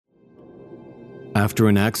After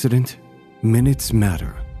an accident, minutes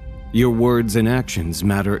matter. Your words and actions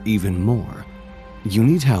matter even more. You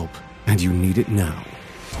need help, and you need it now.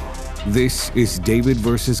 This is David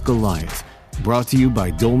versus Goliath, brought to you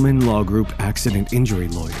by Dolman Law Group Accident Injury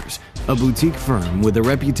Lawyers, a boutique firm with a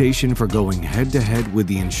reputation for going head-to-head with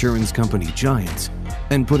the insurance company giants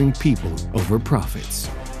and putting people over profits.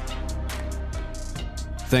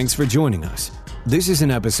 Thanks for joining us. This is an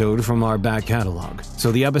episode from our back catalog,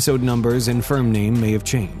 so the episode numbers and firm name may have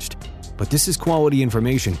changed. But this is quality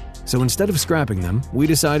information, so instead of scrapping them, we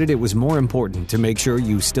decided it was more important to make sure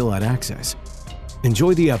you still had access.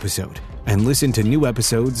 Enjoy the episode and listen to new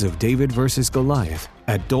episodes of David vs. Goliath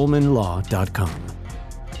at dolmanlaw.com.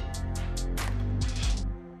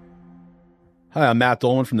 Hi, I'm Matt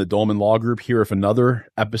Dolman from the Dolman Law Group, here with another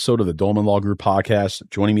episode of the Dolman Law Group podcast.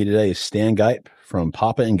 Joining me today is Stan Gipe from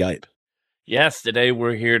Papa and Gipe. Yes, today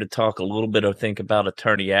we're here to talk a little bit about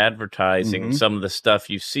attorney advertising, some of the stuff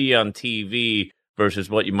you see on TV versus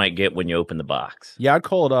what you might get when you open the box. Yeah, I'd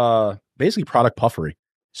call it basically product puffery.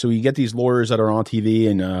 So you get these lawyers that are on TV,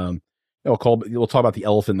 and we'll talk about the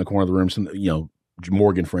elephant in the corner of the room. Some,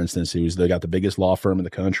 Morgan, for instance, they got the biggest law firm in the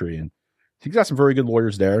country, and he's got some very good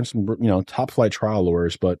lawyers there, and some top flight trial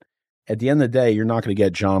lawyers. But at the end of the day, you're not going to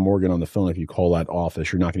get John Morgan on the phone if you call that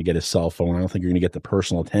office. You're not going to get his cell phone. I don't think you're going to get the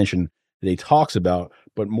personal attention that he talks about.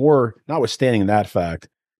 But more, notwithstanding that fact,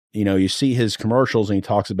 you see his commercials and he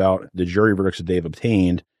talks about the jury verdicts that they've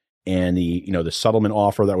obtained and the settlement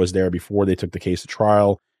offer that was there before they took the case to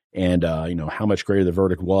trial, and how much greater the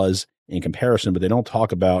verdict was in comparison. But they don't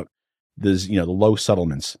talk about the low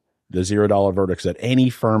settlements, the $0 verdicts that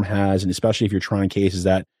any firm has, and especially if you're trying cases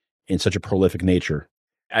that in such a prolific nature.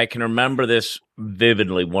 I can remember this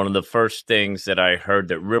vividly. One of the first things that I heard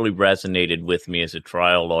that really resonated with me as a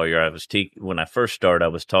trial lawyer, when I first started, I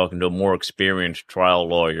was talking to a more experienced trial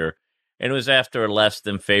lawyer, and it was after a less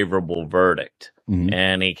than favorable verdict. Mm-hmm.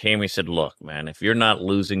 And he came and he said, "Look, man, if you're not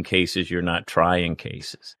losing cases, you're not trying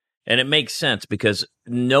cases." And it makes sense because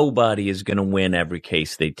nobody is going to win every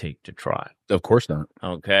case they take to trial. Of course not.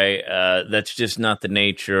 Okay. That's just not the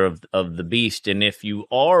nature of the beast. And if you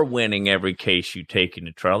are winning every case you take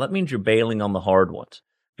into trial, that means you're bailing on the hard ones.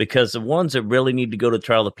 Because the ones that really need to go to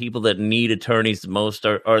trial, the people that need attorneys the most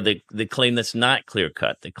are the claim that's not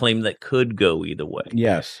clear-cut, the claim that could go either way.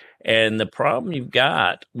 Yes. And the problem you've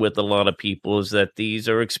got with a lot of people is that these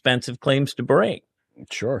are expensive claims to bring.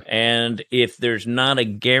 Sure. And if there's not a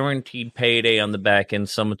guaranteed payday on the back end,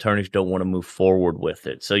 some attorneys don't want to move forward with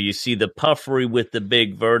it. So you see the puffery with the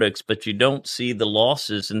big verdicts, but you don't see the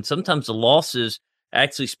losses. And sometimes the losses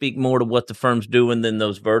actually speak more to what the firm's doing than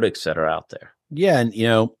those verdicts that are out there. Yeah.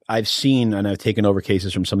 And, I've seen and I've taken over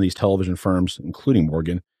cases from some of these television firms, including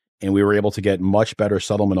Morgan, and we were able to get much better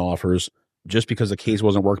settlement offers just because the case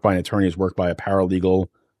wasn't worked by an attorney, it's worked by a paralegal,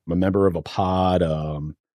 a member of a pod,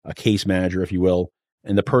 a case manager, if you will.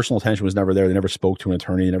 And the personal attention was never there. They never spoke to an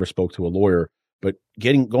attorney. They never spoke to a lawyer. But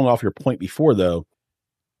going off your point before, though,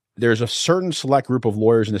 there's a certain select group of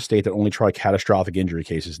lawyers in the state that only try catastrophic injury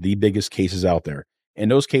cases, the biggest cases out there. And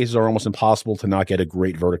those cases are almost impossible to not get a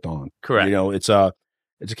great verdict on. Correct. It's a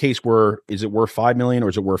case where, is it worth $5 million or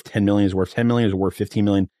is it worth $10 million? Is it worth $10 million? Is it worth $15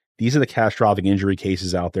 million? These are the catastrophic injury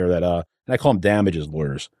cases out there that, and I call them damages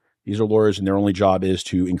lawyers. These are lawyers and their only job is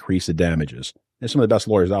to increase the damages. They're some of the best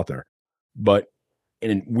lawyers out there.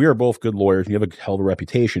 And we are both good lawyers, and you have a hell of a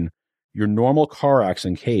reputation. Your normal car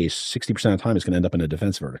accident case, 60% of the time, is going to end up in a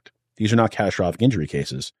defense verdict. These are not catastrophic injury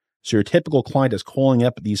cases. So your typical client is calling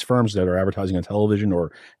up these firms that are advertising on television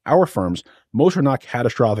or our firms. Most are not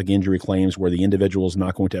catastrophic injury claims where the individual is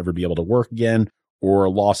not going to ever be able to work again, or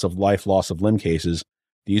loss of life, loss of limb cases.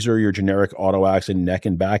 These are your generic auto accident, neck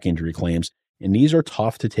and back injury claims. And these are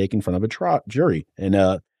tough to take in front of a jury.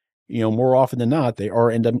 And, more often than not, they are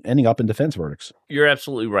ending up in defense verdicts. You're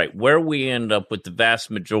absolutely right. Where we end up with the vast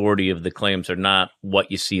majority of the claims are not what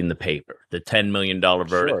you see in the paper, the $10 million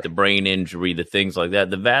verdict, sure, the brain injury, the things like that.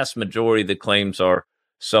 The vast majority of the claims are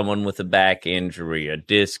someone with a back injury, a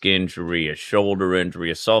disc injury, a shoulder injury,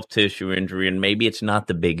 a soft tissue injury, and maybe it's not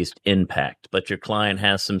the biggest impact, but your client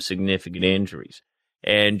has some significant injuries.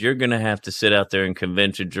 And you're going to have to sit out there and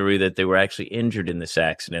convince a jury that they were actually injured in this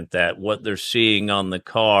accident, that what they're seeing on the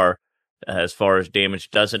car as far as damage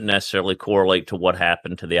doesn't necessarily correlate to what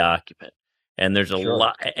happened to the occupant. And there's a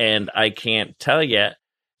lot, and I can't tell you,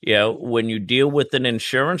 when you deal with an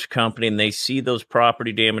insurance company and they see those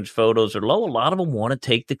property damage photos are low, a lot of them want to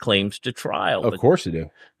take the claims to trial. Of course they do.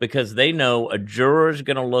 Because they know a juror is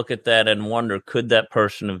going to look at that and wonder, could that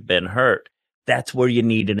person have been hurt? That's where you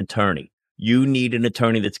need an attorney. You need an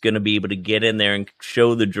attorney that's going to be able to get in there and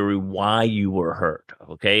show the jury why you were hurt.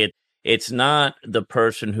 Okay. It's not the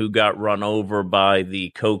person who got run over by the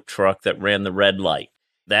Coke truck that ran the red light.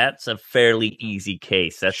 That's a fairly easy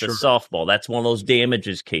case. That's a softball. That's one of those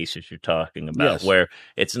damages cases you're talking about, where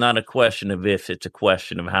it's not a question of if, it's a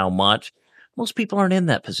question of how much. Most people aren't in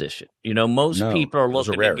that position. Most people are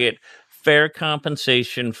looking to get fair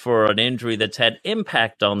compensation for an injury that's had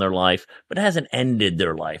impact on their life, but hasn't ended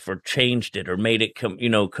their life or changed it or made it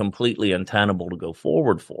completely untenable to go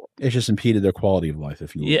forward for. It's just impeded their quality of life,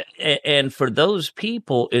 if you will. Yeah, and for those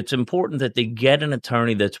people, it's important that they get an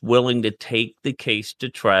attorney that's willing to take the case to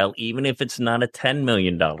trial, even if it's not a $10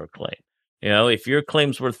 million claim. If your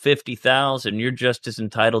claim's worth $50,000, you're just as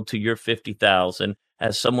entitled to your $50,000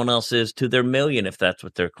 as someone else is to their $1 million, if that's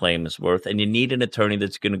what their claim is worth. And you need an attorney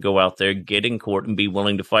that's going to go out there, get in court, and be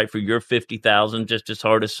willing to fight for your $50,000 just as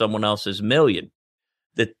hard as someone else's $1 million.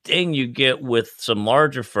 The thing you get with some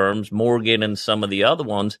larger firms, Morgan and some of the other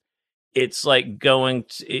ones, it's like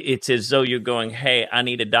it's as though you're going, hey, I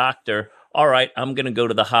need a doctor. All right, I'm going to go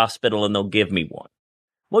to the hospital and they'll give me one.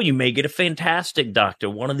 Well, you may get a fantastic doctor,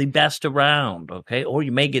 one of the best around, okay? Or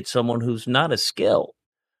you may get someone who's not as skilled.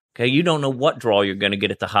 Okay, you don't know what draw you're going to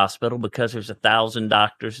get at the hospital because there's 1,000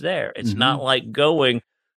 doctors there. It's not like going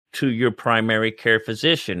to your primary care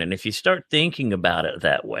physician. And if you start thinking about it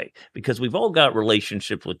that way, because we've all got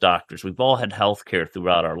relationships with doctors, we've all had health care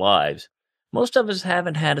throughout our lives. Most of us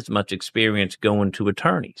haven't had as much experience going to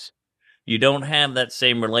attorneys. You don't have that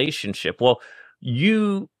same relationship. Well,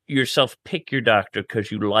 you yourself pick your doctor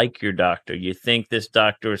because you like your doctor. You think this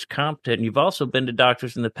doctor is competent. And you've also been to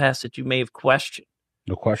doctors in the past that you may have questioned.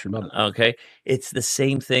 No question about it. Okay. It's the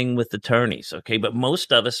same thing with attorneys. Okay. But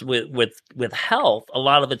most of us with health, a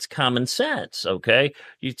lot of it's common sense. Okay.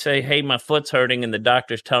 You'd say, hey, my foot's hurting and the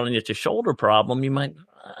doctor's telling you it's a shoulder problem. You might,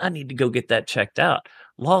 I need to go get that checked out.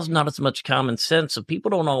 Law's not as much common sense. So people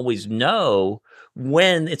don't always know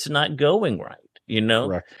when it's not going right.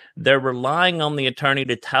 Correct. They're relying on the attorney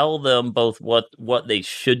to tell them both what they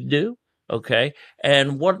should do. Okay.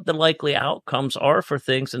 And what the likely outcomes are for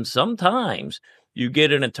things. And sometimes you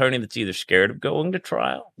get an attorney that's either scared of going to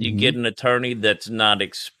trial. You get an attorney that's not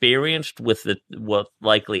experienced with what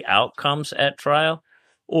likely outcomes at trial,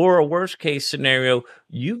 or a worst case scenario,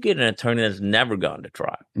 you get an attorney that's never gone to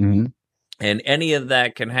trial. And any of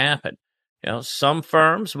that can happen. Some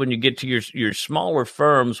firms, when you get to your smaller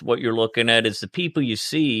firms, what you're looking at is the people you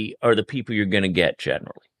see are the people you're going to get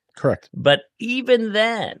generally. Correct. But even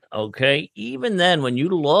then, when you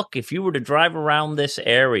look, if you were to drive around this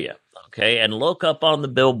area, okay, and look up on the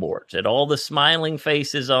billboards at all the smiling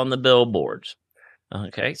faces on the billboards,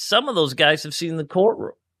 okay, some of those guys have seen the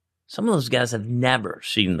courtroom. Some of those guys have never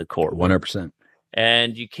seen the courtroom. 100%.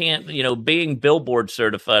 And you can't, being billboard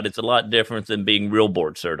certified, it's a lot different than being real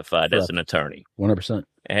board certified as an attorney. 100%.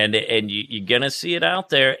 And you're going to see it out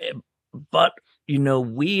there. But,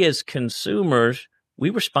 we as consumers, we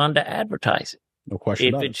respond to advertising. No question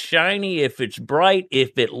about it. If it's shiny, if it's bright,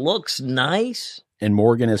 if it looks nice. And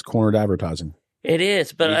Morgan has cornered advertising. It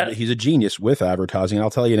is. But he's a genius with advertising. I'll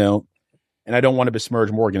tell you, and I don't want to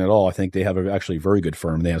besmirch Morgan at all. I think they have actually a very good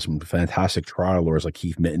firm. They have some fantastic trial lawyers like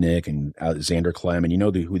Keith Mitnick and Xander Clem. And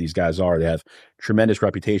who these guys are. They have tremendous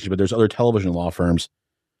reputations. But there's other television law firms.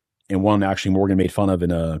 And one actually Morgan made fun of in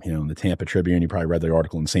the Tampa Tribune. You probably read the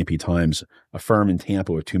article in St. Pete Times, a firm in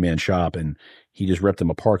Tampa with two-man shop. And he just ripped them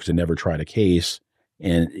apart because they never tried a case.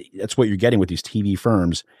 And that's what you're getting with these TV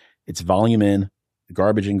firms. It's volume in,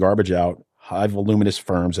 garbage in, garbage out, high voluminous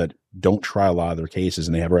firms that don't try a lot of their cases,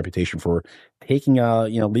 and they have a reputation for taking,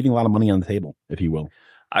 leaving a lot of money on the table, if you will.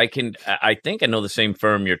 I think I know the same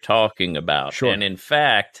firm you're talking about. Sure. And in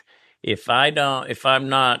fact, if I'm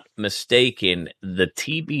not mistaken, the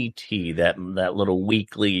TBT, that little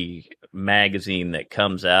weekly magazine that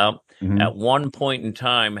comes out, at one point in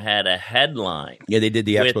time had a headline. Yeah, they did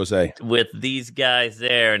the expose with these guys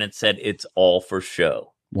there, and it said it's all for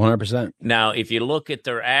show. 100%. Now, if you look at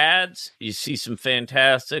their ads, you see some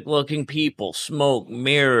fantastic looking people, smoke,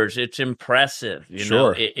 mirrors. It's impressive.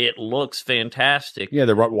 It looks fantastic. Yeah,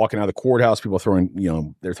 they're walking out of the courthouse. People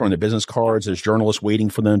throwing their business cards. There's journalists waiting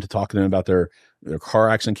for them to talk to them about their car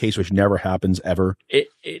accident case, which never happens ever. It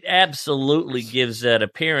absolutely gives that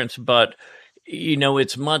appearance, but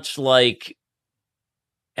it's much like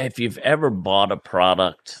if you've ever bought a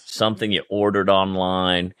product, something you ordered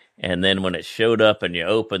online, and then when it showed up and you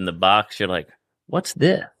opened the box, you're like, what's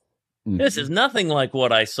this? This is nothing like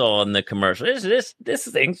what I saw in the commercial. This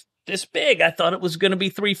thing's this big. I thought it was going to be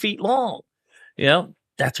 3 feet long.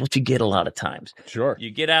 That's what you get a lot of times. Sure.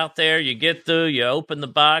 You get out there, you open the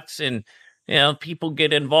box, and people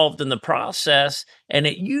get involved in the process, and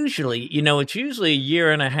it's usually a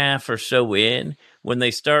year and a half or so in when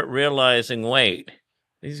they start realizing, wait,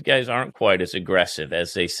 these guys aren't quite as aggressive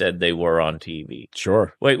as they said they were on TV.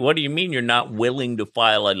 Sure. Wait, what do you mean you're not willing to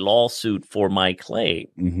file a lawsuit for my claim?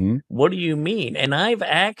 Mm-hmm. What do you mean? And I've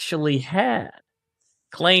actually had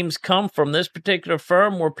claims come from this particular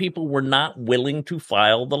firm where people were not willing to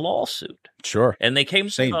file the lawsuit. Sure. And they came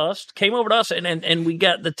over to us, and we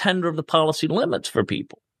got the tender of the policy limits for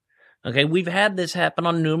people. Okay, we've had this happen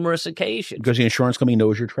on numerous occasions. Because the insurance company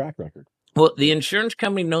knows your track record. Well, the insurance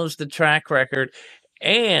company knows the track record,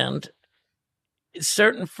 and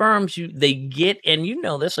certain firms, they get, and you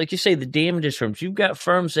know this, like you say, the damages firms, you've got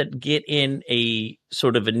firms that get in a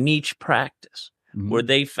sort of a niche practice. Mm-hmm. Where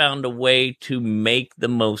they found a way to make the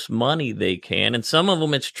most money they can. And some of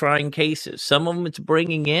them, it's trying cases. Some of them, it's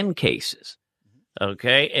bringing in cases.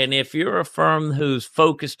 Okay? And if you're a firm who's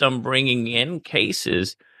focused on bringing in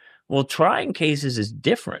cases, well, trying cases is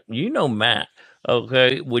different. You know, Matt,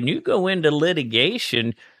 okay? When you go into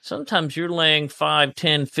litigation, sometimes you're laying $5,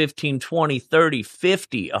 $10, $15, $20,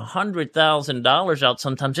 $30, $50, $100,000 out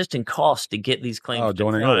sometimes just in cost to get these claims. Oh,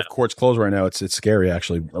 don't I know? If court's closed right now, it's scary,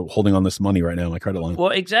 actually, holding on this money right now, my credit line. Well,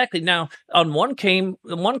 exactly. Now, in one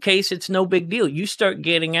case, it's no big deal. You start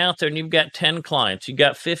getting out there and you've got 10 clients, you've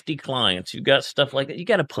got 50 clients, you've got stuff like that. You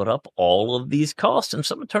got to put up all of these costs, and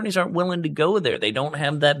some attorneys aren't willing to go there. They don't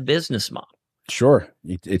have that business model. Sure.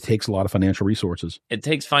 It takes a lot of financial resources. It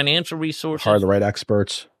takes financial resources. Hire the right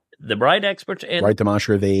experts. The right experts and right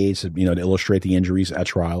demonstrative aids, to illustrate the injuries at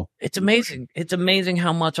trial. It's amazing. It's amazing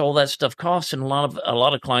how much all that stuff costs, and a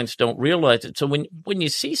lot of clients don't realize it. So when you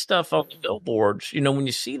see stuff on the billboards, when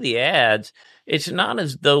you see the ads, it's not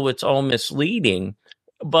as though it's all misleading.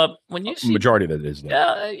 But when you see majority of it is,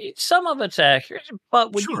 some of it's accurate.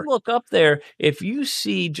 But when you look up there, if you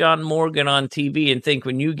see John Morgan on TV and think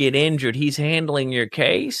when you get injured, he's handling your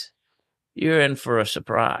case, you're in for a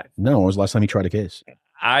surprise. No, when was the last time he tried a case?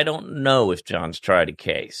 I don't know if John's tried a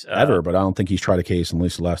case. Ever, but I don't think he's tried a case in at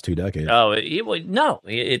least the last 2 decades. Oh, no,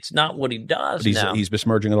 it's not what he does now. He's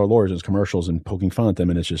besmirching other lawyers in his commercials and poking fun at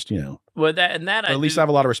them, and it's just, Well, at least I have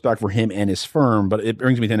a lot of respect for him and his firm, but it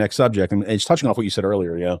brings me to the next subject, and it's touching off what you said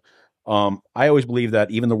earlier, I always believe that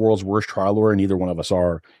even the world's worst trial lawyer, neither one of us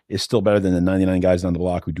are, is still better than the 99 guys down the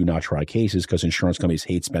block who do not try cases because insurance companies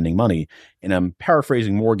hate spending money. And I'm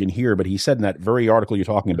paraphrasing Morgan here, but he said in that very article you're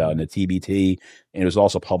talking about in the TBT, and it was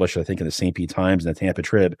also published, I think, in the St. Pete Times and the Tampa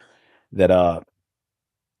Trib, that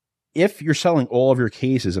if you're selling all of your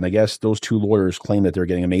cases, and I guess those 2 lawyers claim that they're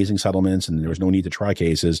getting amazing settlements and there was no need to try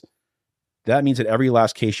cases, that means that every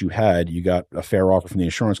last case you had, you got a fair offer from the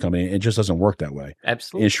insurance company. It just doesn't work that way.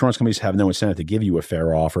 Absolutely. Insurance companies have no incentive to give you a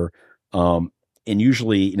fair offer. And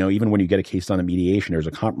usually, even when you get a case done in mediation, there's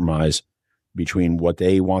a compromise between what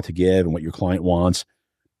they want to give and what your client wants.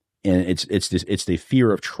 And it's the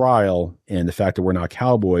fear of trial and the fact that we're not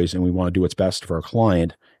cowboys and we want to do what's best for our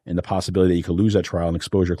client, and the possibility that you could lose that trial and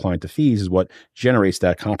expose your client to fees is what generates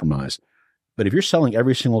that compromise. But if you're selling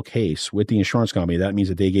every single case with the insurance company, that means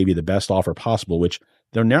that they gave you the best offer possible, which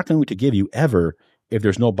they're not going to give you ever if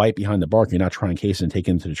there's no bite behind the bark. You're not trying cases and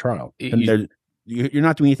taking them to the trial. And you're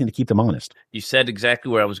not doing anything to keep them honest. You said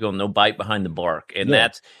exactly where I was going. No bite behind the bark. And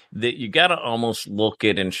that's that you got to almost look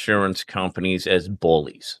at insurance companies as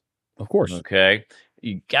bullies. Of course. Okay.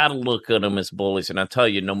 You got to look at them as bullies. And I tell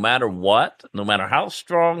you, no matter what, no matter how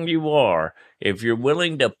strong you are, if you're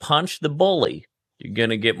willing to punch the bully, you're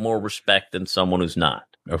going to get more respect than someone who's not.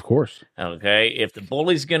 Of course. Okay? If the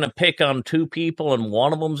bully's going to pick on 2 people and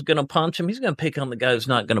one of them's going to punch him, he's going to pick on the guy who's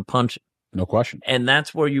not going to punch him. No question. And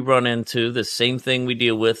that's where you run into the same thing we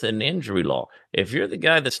deal with in injury law. If you're the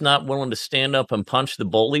guy that's not willing to stand up and punch the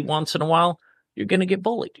bully once in a while, you're going to get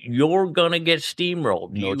bullied. You're going to get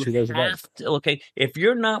steamrolled. If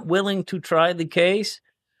you're not willing to try the case,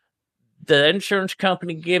 the insurance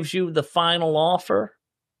company gives you the final offer.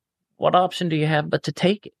 What option do you have but to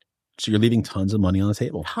take it? So you're leaving tons of money on the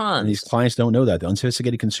table. Tons. And these clients don't know that. The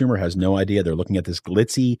unsophisticated consumer has no idea. They're looking at this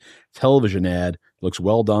glitzy television ad. It looks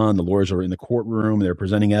well done. The lawyers are in the courtroom. They're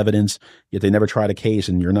presenting evidence, yet they never tried a case,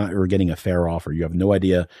 and you're getting a fair offer. You have no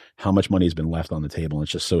idea how much money has been left on the table. And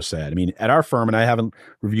it's just so sad. I mean, at our firm, and I haven't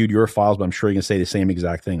reviewed your files, but I'm sure you can say the same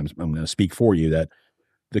exact thing. I'm going to speak for you that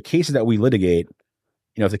the cases that we litigate,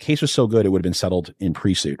 if the case was so good, it would have been settled in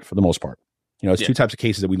pre-suit for the most part. It's 2 types of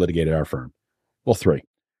cases that we litigate at our firm. Well, 3.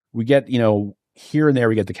 We get, here and there,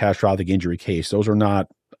 we get the catastrophic injury case. Those are not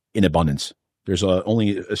in abundance. There's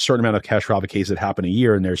only a certain amount of catastrophic cases that happen a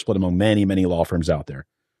year, and they're split among many, many law firms out there.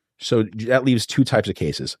 So that leaves 2 types of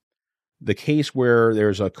cases. The case where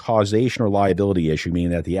there's a causation or liability issue,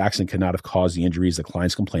 meaning that the accident could not have caused the injuries the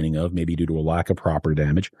client's complaining of, maybe due to a lack of property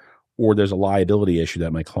damage, or there's a liability issue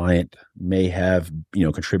that my client may have,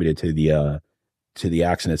 contributed to the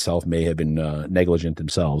accident itself, may have been negligent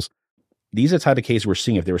themselves. These are the type of cases we're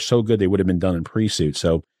seeing. If they were so good, they would have been done in pre-suit.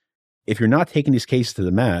 So if you're not taking these cases to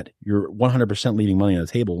the mat, you're 100% leaving money on the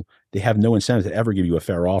table. They have no incentive to ever give you a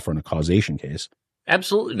fair offer in a causation case.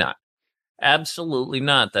 Absolutely not. Absolutely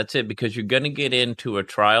not. That's it, because you're going to get into a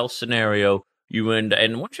trial scenario.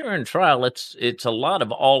 And once you're in trial, it's a lot of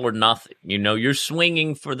all or nothing. You're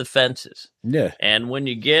swinging for the fences. Yeah. And when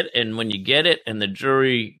you get it, and the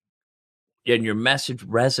jury, and your message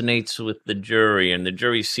resonates with the jury, and the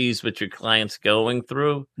jury sees what your client's going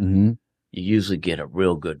through, mm-hmm. you usually get a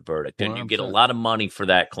real good verdict, and you get a lot of money for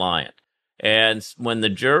that client. And when the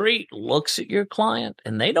jury looks at your client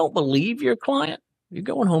and they don't believe your client, you're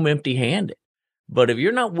going home empty-handed. But if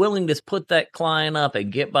you're not willing to put that client up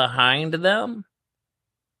and get behind them,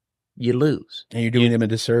 you lose. And you're doing them a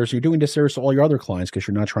disservice. You're doing disservice to all your other clients because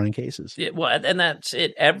you're not trying cases. Yeah, well, and that's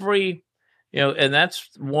it. And that's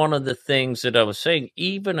one of the things that I was saying.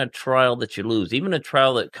 Even a trial that you lose, even a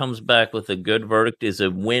trial that comes back with a good verdict, is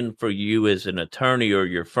a win for you as an attorney or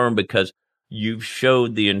your firm, because you've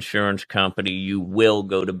showed the insurance company you will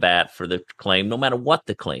go to bat for the claim, no matter what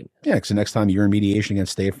the claim is. Yeah, because the next time you're in mediation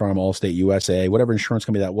against State Farm, Allstate, USA, whatever insurance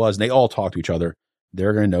company that was, and they all talk to each other,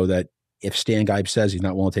 they're going to know that if Stan Geib says he's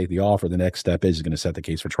not willing to take the offer, the next step is he's going to set the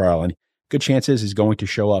case for trial. And good chances he's going to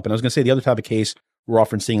show up. And I was going to say the other type of case we're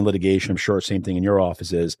often seeing in litigation, I'm sure same thing in your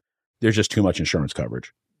office, is there's just too much insurance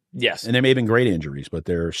coverage. Yes. And there may have been great injuries, but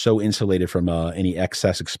they're so insulated from any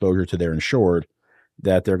excess exposure to their insured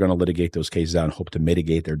that they're going to litigate those cases out and hope to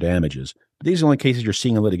mitigate their damages. But these are the only cases you're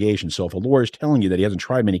seeing in litigation. So if a lawyer is telling you that he hasn't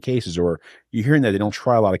tried many cases, or you're hearing that they don't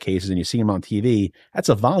try a lot of cases and you see him on TV, that's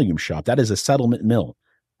a volume shop. That is a settlement mill.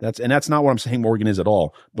 That's not what I'm saying Morgan is at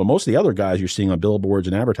all. But most of the other guys you're seeing on billboards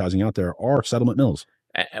and advertising out there are settlement mills.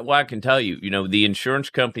 Well, I can tell you, the insurance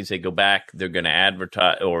companies, they go back, they're going to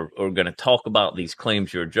advertise or going to talk about these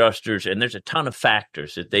claims, your adjusters, and there's a ton of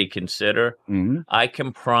factors that they consider. Mm-hmm. I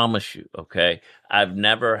can promise you, okay, I've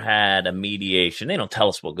never had a mediation. They don't tell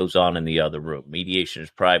us what goes on in the other room. Mediation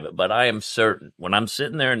is private, but I am certain when I'm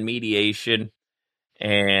sitting there in mediation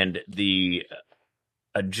and the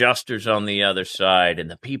adjusters on the other side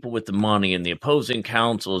and the people with the money and the opposing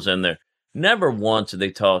counsels, and they're never once are they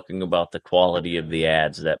talking about the quality of the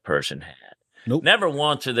ads that person had. Nope. Never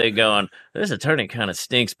once are they going, this attorney kind of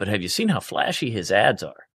stinks, but have you seen how flashy his ads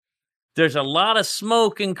are? There's a lot of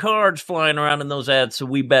smoke and cards flying around in those ads, so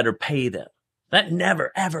we better pay them. That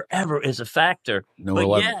never, ever, ever is a factor. No,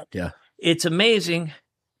 but yet, it's amazing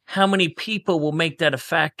how many people will make that a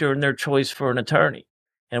factor in their choice for an attorney.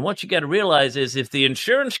 And what you got to realize is if the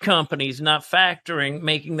insurance company's not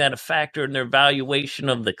making that a factor in their valuation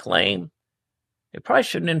of the claim, it probably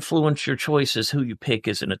shouldn't influence your choices who you pick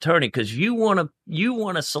as an attorney, because you want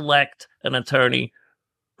to select an attorney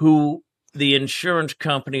who the insurance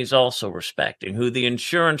company is also respecting, who the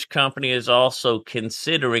insurance company is also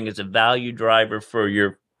considering as a value driver for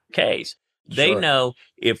your case. They know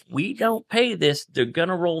if we don't pay this, they're going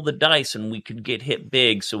to roll the dice and we could get hit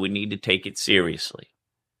big, so we need to take it seriously.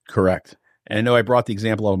 Correct. And I know I brought the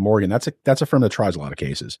example of Morgan. That's a firm that tries a lot of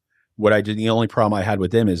cases. What I did, the only problem I had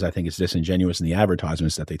with them is I think it's disingenuous in the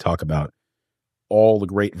advertisements that they talk about all the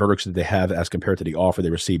great verdicts that they have as compared to the offer they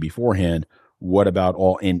received beforehand. What about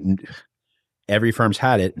and every firm's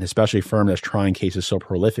had it, and especially a firm that's trying cases so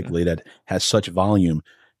prolifically that has such volume.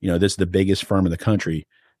 This is the biggest firm in the country.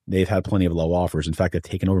 They've had plenty of low offers. In fact, I've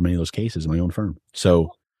taken over many of those cases in my own firm.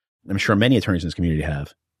 So I'm sure many attorneys in this community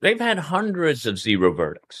have. They've had hundreds of zero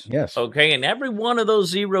verdicts. Yes. Okay. And every one of those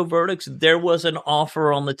zero verdicts, there was an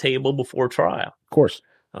offer on the table before trial. Of course.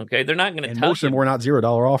 Okay. They're not going to tell you. Most of them were not $0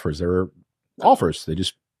 offers. They were offers.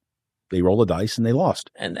 They roll the dice and they lost.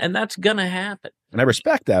 And that's going to happen. And I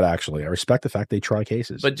respect that, actually. I respect the fact they try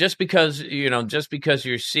cases. But just because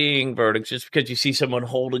you're seeing verdicts, just because you see someone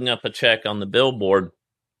holding up a check on the billboard,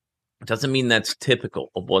 doesn't mean that's typical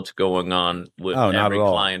of what's going on with every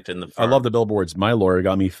client in the firm. I love the billboards. My lawyer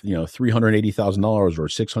got me, $380,000 or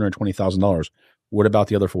 $620,000. What about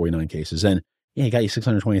the other 49 cases? And he got you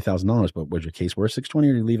 $620,000, but was your case worth $620, or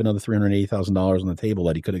did you leave another $380,000 on the table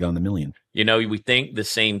that he could have gotten $1 million? We think the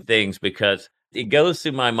same things because it goes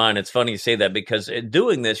through my mind. It's funny you say that because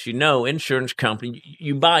doing this, insurance company,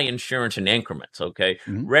 you buy insurance in increments. Okay.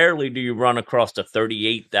 Mm-hmm. Rarely do you run across a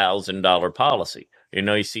 $38,000 policy.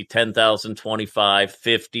 You see 10,000, 25,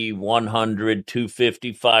 50, 100,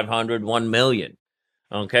 250, 500, 1 million.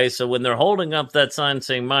 Okay. So when they're holding up that sign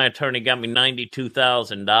saying my attorney got me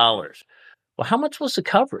 $92,000, well, how much was the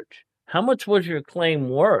coverage? How much was your claim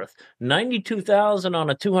worth? $92,000 on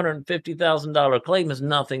a $250,000 claim is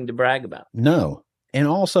nothing to brag about. No. And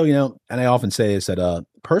also, and I often say this, that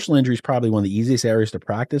personal injury is probably one of the easiest areas to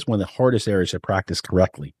practice, one of the hardest areas to practice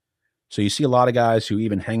correctly. So you see a lot of guys who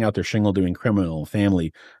even hang out their shingle doing criminal,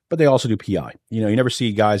 family, but they also do PI. You never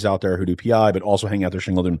see guys out there who do PI, but also hang out their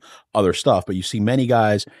shingle doing other stuff. But you see many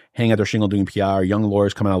guys hang out their shingle doing PI, or young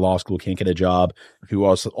lawyers coming out of law school, can't get a job, who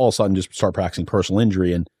all of a sudden just start practicing personal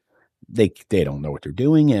injury, and they don't know what they're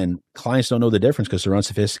doing, and clients don't know the difference because they're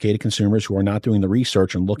unsophisticated consumers who are not doing the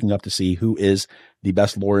research and looking up to see who is the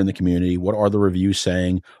best lawyer in the community. What are the reviews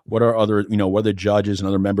saying? What are other, what are the judges and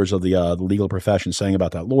other members of the legal profession saying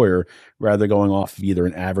about that lawyer, rather than going off of either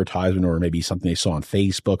an advertisement or maybe something they saw on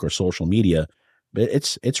Facebook or social media. But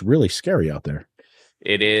it's really scary out there.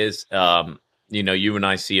 It is. You and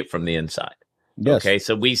I see it from the inside. Yes. Okay.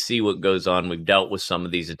 So we see what goes on. We've dealt with some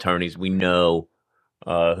of these attorneys. We know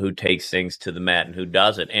who takes things to the mat and who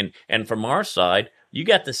doesn't. And from our side, you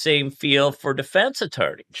got the same feel for defense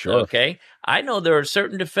attorneys. Sure. Okay. I know there are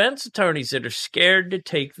certain defense attorneys that are scared to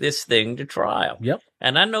take this thing to trial. Yep.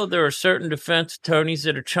 And I know there are certain defense attorneys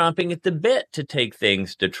that are chomping at the bit to take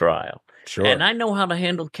things to trial. Sure. And I know how to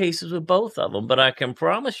handle cases with both of them, but I can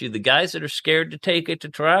promise you the guys that are scared to take it to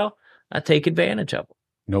trial, I take advantage of them.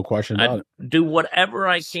 No question about it. Do whatever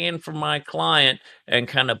I can for my client and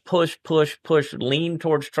kind of push, lean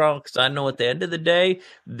towards trial, because I know at the end of the day,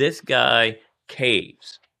 this guy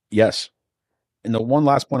caves. Yes. And the one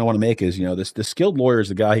last point I want to make is, the skilled lawyer is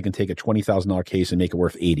the guy who can take a $20,000 case and make it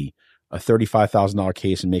worth $80,000, a $35,000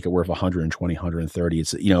 case and make it worth $120,000, $130,000.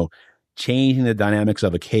 It's, changing the dynamics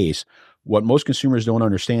of a case. What most consumers don't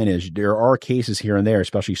understand is there are cases here and there,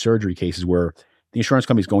 especially surgery cases, where the insurance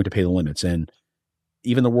company is going to pay the limits, and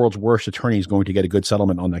even the world's worst attorney is going to get a good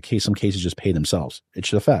settlement on that case. Some cases just pay themselves. It's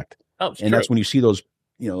the fact. Oh, and that's when you see those,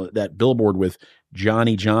 that billboard with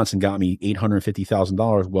Johnny Johnson got me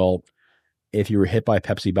 $850,000. Well, if you were hit by a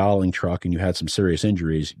Pepsi bottling truck and you had some serious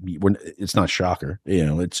injuries, it's not shocker.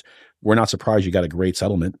 We're not surprised you got a great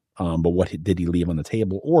settlement. But what did he leave on the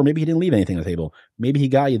table? Or maybe he didn't leave anything on the table. Maybe he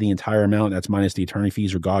got you the entire amount. That's minus the attorney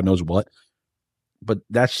fees or God knows what. But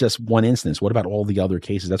that's just one instance. What about all the other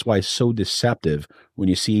cases? That's why it's so deceptive when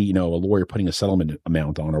you see, a lawyer putting a settlement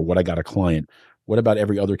amount on, or what I got a client. What about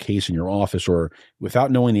every other case in your office, or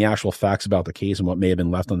without knowing the actual facts about the case and what may have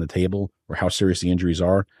been left on the table or how serious the injuries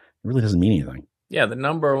are? It really doesn't mean anything. Yeah, the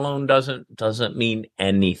number alone doesn't mean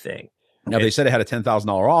anything. Now, they said it had a $10,000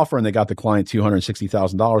 offer and they got the client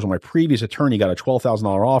 $260,000. When my previous attorney got a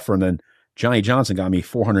 $12,000 offer and then Johnny Johnson got me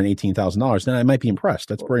 $418,000, then I might be impressed.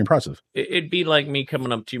 That's very impressive. It'd be like me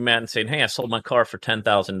coming up to you, Matt, and saying, hey, I sold my car for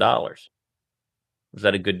 $10,000. Was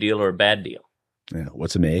that a good deal or a bad deal? Yeah.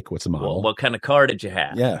 What's the make? What's the model? Well, what kind of car did you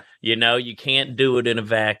have? Yeah. You can't do it in a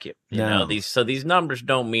vacuum. These numbers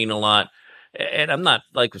don't mean a lot. And I'm not,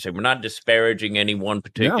 like we say, we're not disparaging any one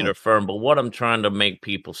particular firm, but what I'm trying to make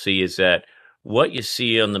people see is that what you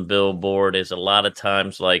see on the billboard is a lot of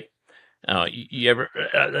times like, you ever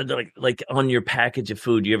like on your package of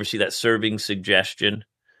food, you ever see that serving suggestion?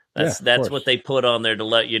 That's what they put on there to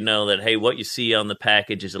let you know that, hey, what you see on the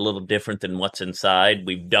package is a little different than what's inside.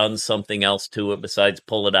 We've done something else to it besides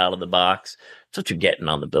pull it out of the box. That's what you're getting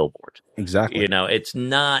on the billboard. Exactly. It's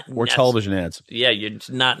not or television ads. Yeah, it's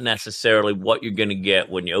not necessarily what you're going to get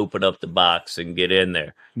when you open up the box and get in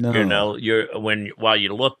there. No. While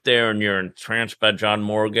you look there and you're entranced by John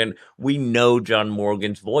Morgan, we know John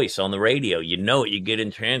Morgan's voice on the radio. You get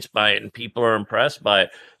entranced by it and people are impressed by it.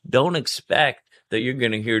 Don't expect that you're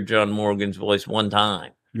going to hear John Morgan's voice one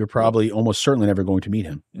time. You're probably almost certainly never going to meet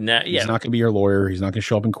him. He's not going to be your lawyer. He's not going to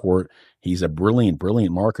show up in court. He's a brilliant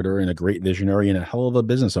marketer and a great visionary and a hell of a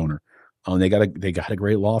business owner. They got a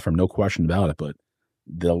great law firm, no question about it. But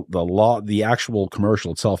the actual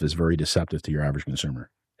commercial itself is very deceptive to your average consumer.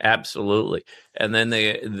 Absolutely. And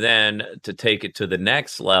then to take it to the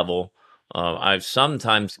next level, I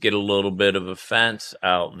sometimes get a little bit of offense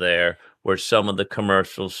out there where some of the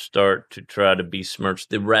commercials start to try to besmirch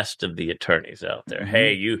the rest of the attorneys out there. Mm-hmm.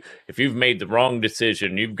 Hey, if you've made the wrong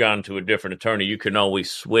decision, you've gone to a different attorney, you can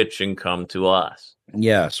always switch and come to us.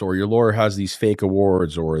 Yes, or your lawyer has these fake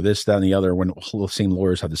awards or this, that, and the other, when the same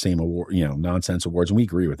lawyers have the same award, nonsense awards. And we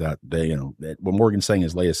agree with that. What Morgan's saying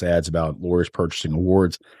is latest ads about lawyers purchasing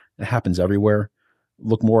awards. It happens everywhere.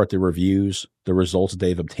 Look more at the reviews, the results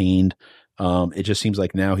they've obtained. It just seems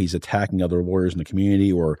like now he's attacking other lawyers in the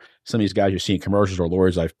community, or some of these guys you're seeing commercials are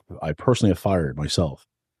lawyers I personally have fired myself.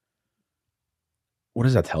 What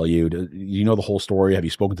does that tell you? Do you know the whole story? Have you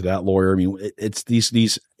spoken to that lawyer? I mean,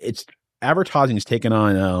 it's advertising is taking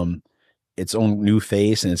on its own new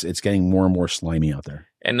face, and it's getting more and more slimy out there.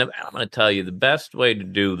 And I'm going to tell you, the best way to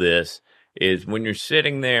do this is when you're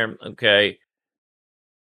sitting there, okay,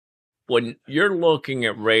 when you're looking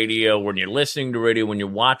at radio, when you're listening to radio, when you're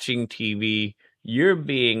watching TV, you're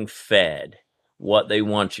being fed what they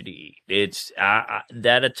want you to eat. It's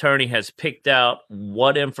that attorney has picked out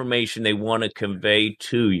what information they want to convey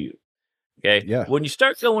to you. Okay. Yeah. When you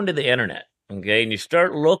start going to the internet, okay, and you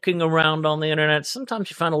start looking around on the internet, sometimes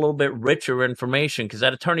you find a little bit richer information because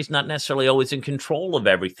that attorney's not necessarily always in control of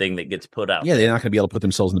everything that gets put out. Yeah, they're not going to be able to put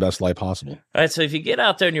themselves in the best light possible. All right, so if you get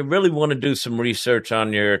out there and you really want to do some research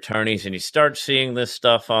on your attorneys and you start seeing this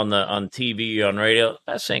stuff on TV, on radio,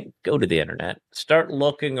 I'm saying go to the internet, start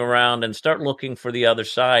looking around and start looking for the other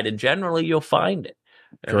side, and generally you'll find it.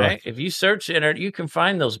 Correct. If you search the internet, you can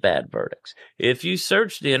find those bad verdicts. If you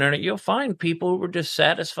search the internet, you'll find people who were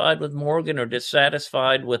dissatisfied with Morgan or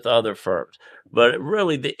dissatisfied with other firms. But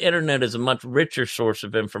really, the internet is a much richer source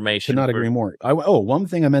of information. Could not agree more. One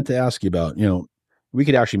thing I meant to ask you about, we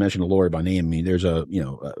could actually mention a lawyer by name. I mean, there's a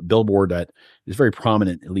billboard that is very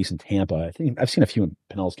prominent, at least in Tampa. I think I've seen a few in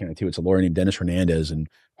Pinellas County too. It's a lawyer named Dennis Hernandez, and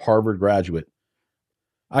Harvard graduate.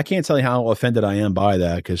 I can't tell you how offended I am by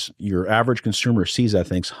that, because your average consumer sees that,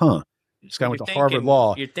 thinks, this guy went to Harvard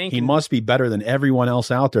Law. He must be better than everyone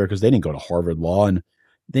else out there because they didn't go to Harvard Law. And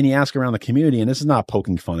then you ask around the community, and this is not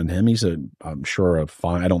poking fun at him. He's I'm sure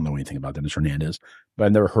I don't know anything about Dennis Hernandez, but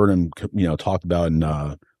I've never heard him, talked about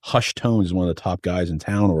in hushed tones as one of the top guys in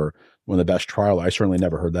town or one of the best trial. I certainly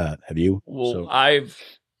never heard that. Have you? Well, I've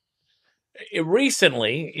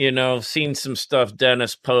recently, seen some stuff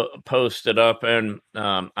Dennis posted up, and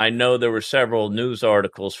I know there were several news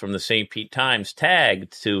articles from the St. Pete Times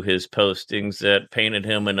tagged to his postings that painted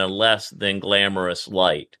him in a less than glamorous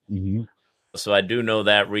light. Mm-hmm. So I do know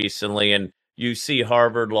that recently, and you see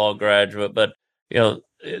Harvard Law graduate, but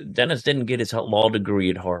Dennis didn't get his law degree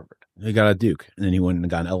at Harvard. He got a Duke, and then he went and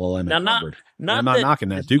got an LLM at Harvard. I'm not knocking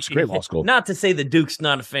that. Duke's a great law school. Not to say the Duke's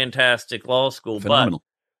not a fantastic law school, phenomenal. But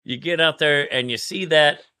you get out there and you see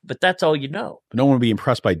that, but that's all you know. No one would be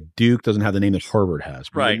impressed by Duke. Doesn't have the name that Harvard has.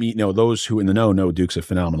 Right. Those who in the know Duke's a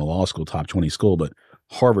phenomenal law school, top 20 school, but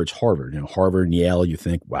Harvard's Harvard. Harvard and Yale, you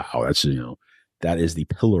think, wow, that's, that is the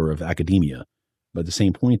pillar of academia. But at the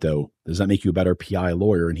same point, though, does that make you a better PI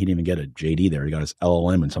lawyer? And he didn't even get a JD there. He got his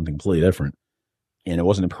LLM and something completely different. And it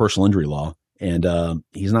wasn't in personal injury law. And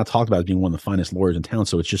he's not talked about as being one of the finest lawyers in town.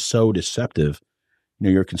 So it's just so deceptive.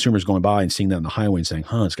 Your consumers going by and seeing that on the highway and saying,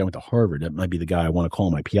 this guy went to Harvard. That might be the guy I want to call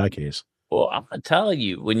in my PI case. Well, I'm going to tell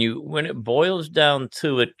you, when it boils down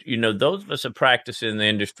to it, those of us that practice in the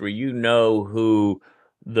industry, who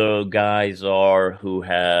the guys are who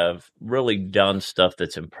have really done stuff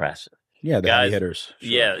that's impressive. Yeah, the guys, heavy hitters. Sure.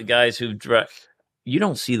 Yeah, guys who you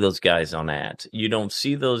don't see those guys on ads. You don't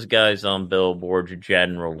see those guys on billboards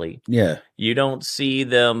generally. Yeah. You don't see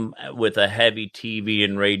them with a heavy TV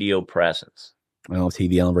and radio presence. Well,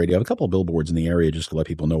 TV and radio. I have a couple of billboards in the area just to let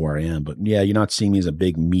people know where I am. But yeah, you're not seeing me as a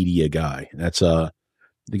big media guy. That's the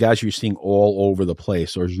guys you're seeing all over the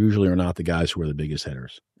place. Those usually are not the guys who are the biggest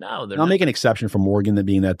hitters. No, I'll make an exception for Morgan, that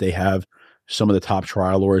being that they have some of the top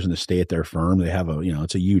trial lawyers in the state at their firm. They have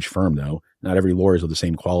it's a huge firm though. Not every lawyer is of the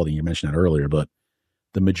same quality. You mentioned that earlier, but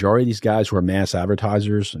the majority of these guys who are mass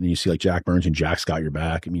advertisers, and you see like Jack Burns and Jack's got your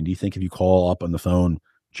back. I mean, do you think if you call up on the phone,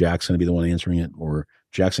 Jack's going to be the one answering it, or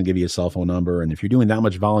Jack's going to give you a cell phone number? And if you're doing that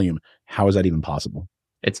much volume, how is that even possible?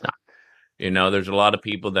 It's not. There's a lot of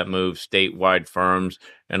people that move statewide firms.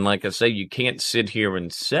 And like I say, you can't sit here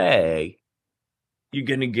and say you're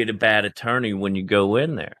going to get a bad attorney when you go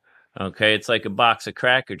in there. Okay, it's like a box of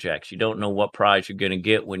Cracker Jacks. You don't know what prize you're going to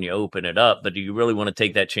get when you open it up, but do you really want to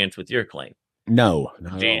take that chance with your claim? No.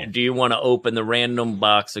 Do you want to open the random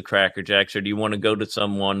box of Cracker Jacks, or do you want to go to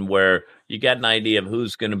someone where you got an idea of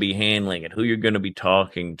who's going to be handling it, who you're going to be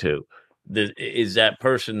talking to? Is that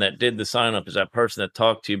person that did the sign up, is that person that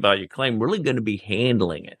talked to you about your claim really going to be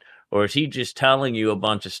handling it? Or is he just telling you a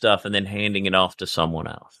bunch of stuff and then handing it off to someone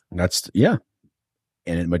else? Yeah.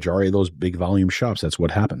 And in the majority of those big volume shops, that's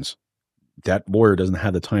what happens. That lawyer doesn't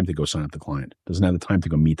have the time to go sign up the client, doesn't have the time to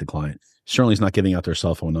go meet the client. Certainly is not giving out their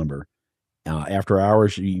cell phone number. After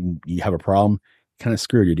hours, you have a problem, kind of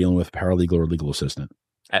screwed. You're dealing with a paralegal or legal assistant.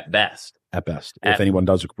 At best. If anyone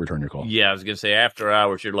does return your call. Yeah, I was going to say after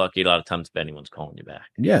hours, you're lucky a lot of times if anyone's calling you back.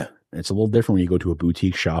 Yeah. It's a little different when you go to a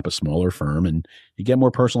boutique shop, a smaller firm, and you get more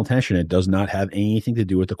personal attention. It does not have anything to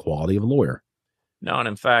do with the quality of a lawyer. No, and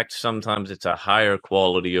in fact, sometimes it's a higher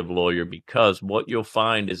quality of lawyer, because what you'll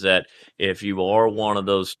find is that if you are one of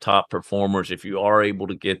those top performers, if you are able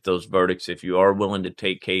to get those verdicts, if you are willing to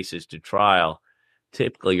take cases to trial,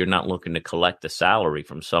 typically you're not looking to collect a salary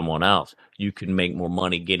from someone else. You can make more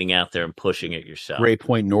money getting out there and pushing it yourself. Great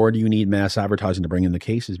point. Nor do you need mass advertising to bring in the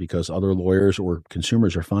cases, because other lawyers or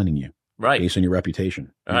consumers are finding you. Right. Based on your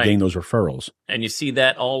reputation. You're getting those referrals. And you see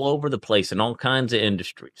that all over the place in all kinds of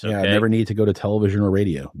industries. Okay? Yeah, I never need to go to television or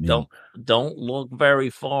radio. Don't look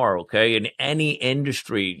very far, okay? In any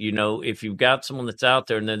industry, if you've got someone that's out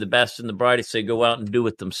there and they're the best and the brightest, they go out and do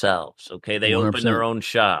it themselves, okay? They 100%. Open their own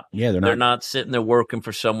shop. Yeah, they're not sitting there working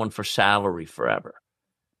for someone for salary forever.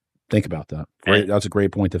 Think about that. Great. That's a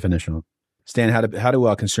great point to finish on. Stan, how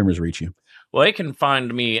do consumers reach you? Well, they can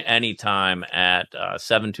find me anytime at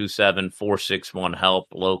 727-461-HELP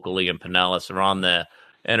locally in Pinellas, or on the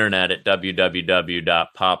internet at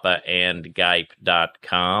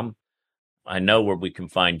www.papaandguype.com. I know where we can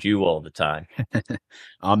find you all the time.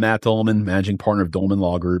 I'm Matt Dolman, managing partner of Dolman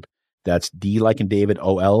Law Group. That's D like in David,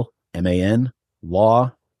 OLMAN,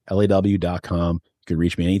 law, LAW.com. You can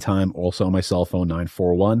reach me anytime. Also on my cell phone,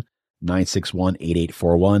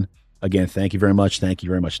 941-961-8841. Again, thank you very much. Thank you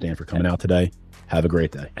very much, Stan, for coming out today. Have a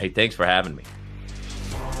great day. Hey, thanks for having me.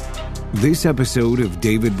 This episode of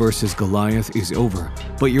David vs. Goliath is over,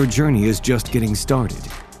 but your journey is just getting started.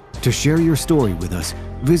 To share your story with us,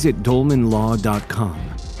 visit dolmanlaw.com.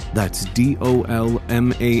 That's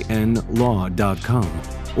DOLMAN law.com,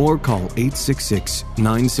 or call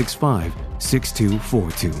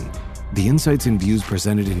 866-965-6242. The insights and views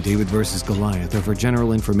presented in David vs. Goliath are for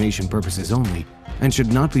general information purposes only and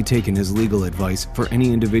should not be taken as legal advice for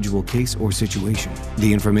any individual case or situation.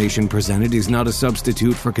 The information presented is not a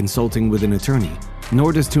substitute for consulting with an attorney,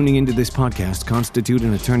 nor does tuning into this podcast constitute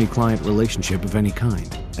an attorney-client relationship of any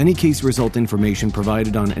kind. Any case result information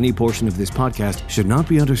provided on any portion of this podcast should not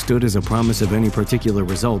be understood as a promise of any particular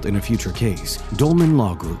result in a future case. Dolman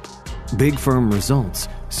Law Group. Big firm results,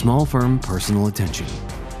 small firm personal attention.